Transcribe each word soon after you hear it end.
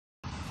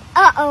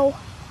Uh-oh.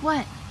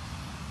 What?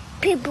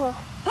 People.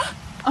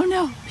 Oh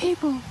no,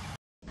 people.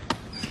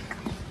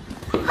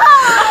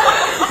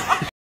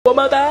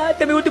 Mamata,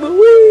 tell me what to do.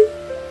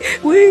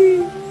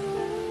 Wee.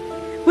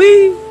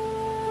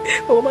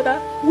 Mamata,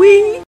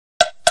 wee.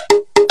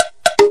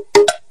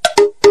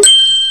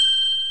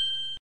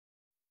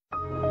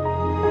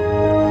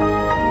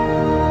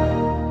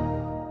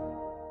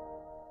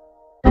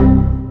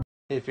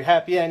 If you're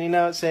happy and you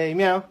know it, say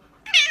meow.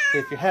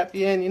 If you're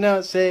happy and you know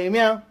it, say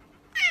meow.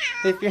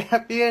 If you're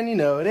happy and you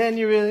know it and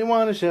you really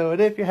want to show it,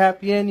 if you're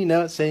happy and you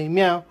know it, say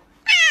meow.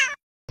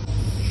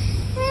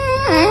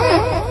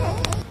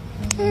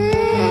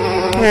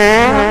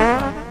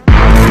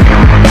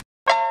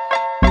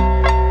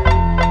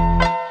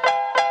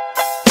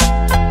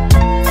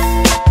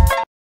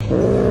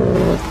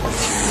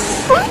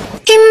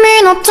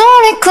 Kimi no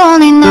toriko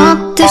ni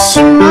natte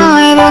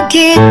shimaeba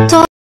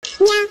kitto.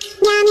 Meow,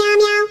 meow, meow,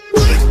 meow,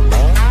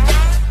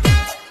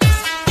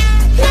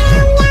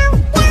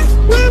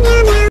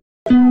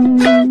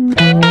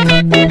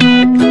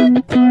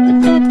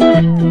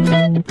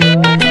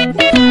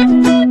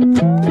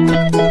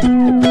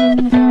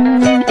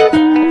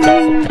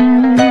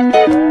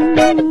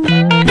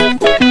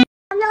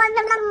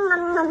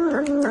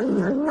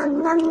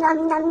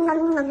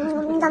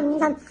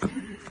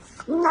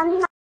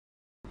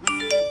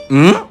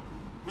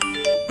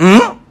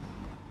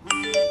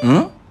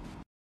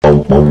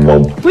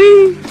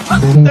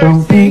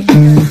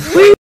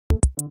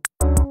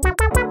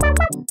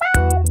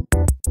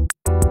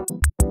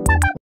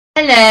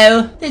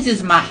 Hello, this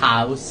is my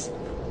house.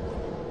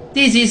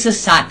 This is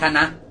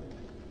Sakana.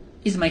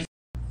 Is my.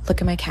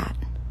 Look at my cat.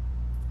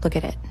 Look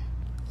at it.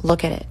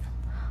 Look at it.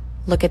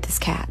 Look at this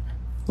cat.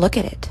 Look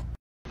at it.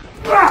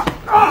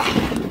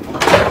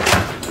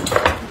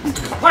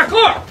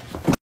 Parkour!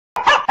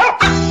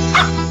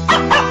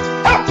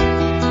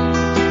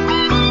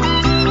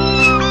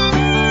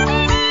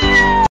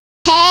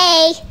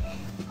 Hey!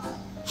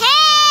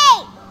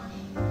 Hey!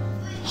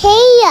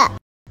 Hey!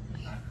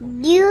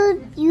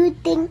 You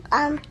think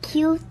I'm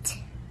cute?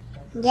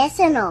 Yes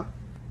or no?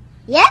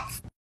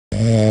 Yes?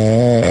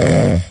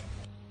 Hey!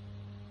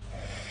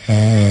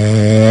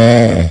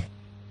 Hey!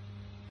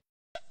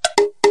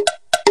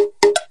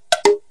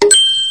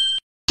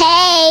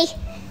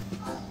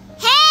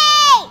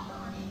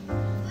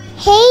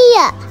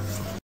 Hey!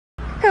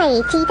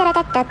 Hi,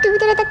 tee-ta-da-da-da,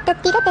 doo-da-da-da-da,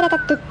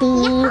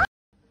 tee-da-da-da-da-dee.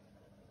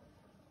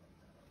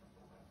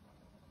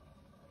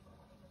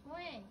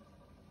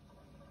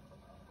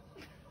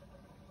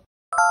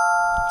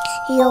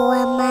 You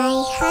are my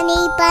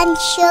honey bun,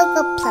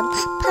 sugar plum,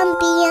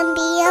 pumpy.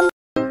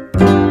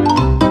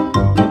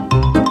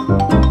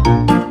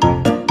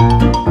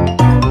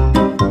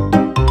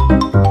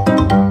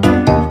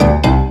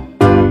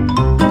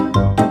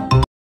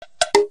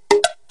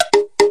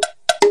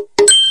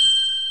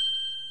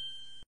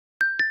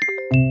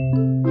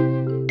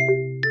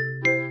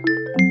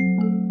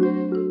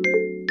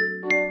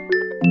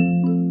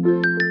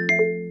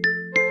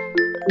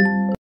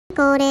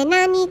 Kore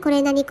nani,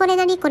 kore nani, kore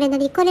nani, kore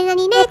nani, kore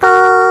nani,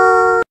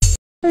 neko.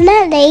 I'm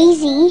not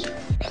lazy.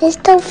 I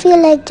just don't feel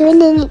like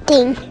doing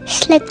anything.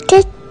 It's like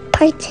just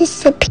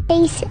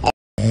participation.